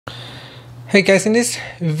Hey guys, in this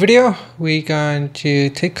video we're going to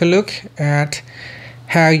take a look at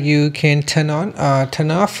how you can turn on or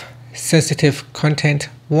turn off sensitive content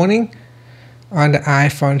warning on the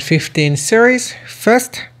iPhone 15 series.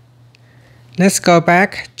 First, let's go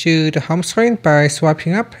back to the home screen by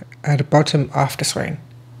swiping up at the bottom of the screen.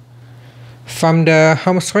 From the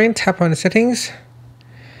home screen, tap on the settings.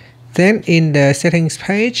 Then in the settings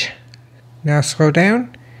page, now scroll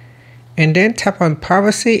down and then tap on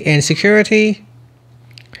privacy and security.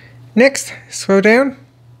 Next, scroll down.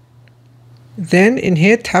 Then in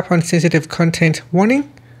here, tap on sensitive content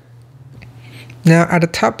warning. Now at the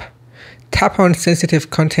top, tap on sensitive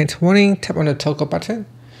content warning, tap on the toggle button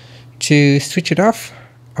to switch it off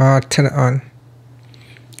or turn it on.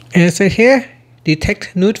 And so here,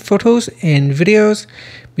 detect nude photos and videos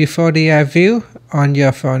before they are viewed on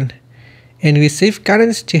your phone and receive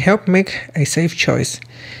guidance to help make a safe choice.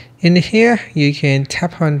 In here, you can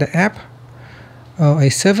tap on the app or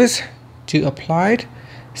a service to apply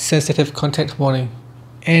sensitive content warning.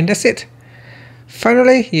 And that's it.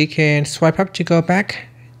 Finally, you can swipe up to go back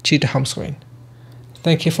to the home screen.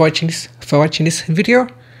 Thank you for watching this video.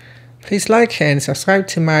 Please like and subscribe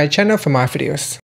to my channel for more videos.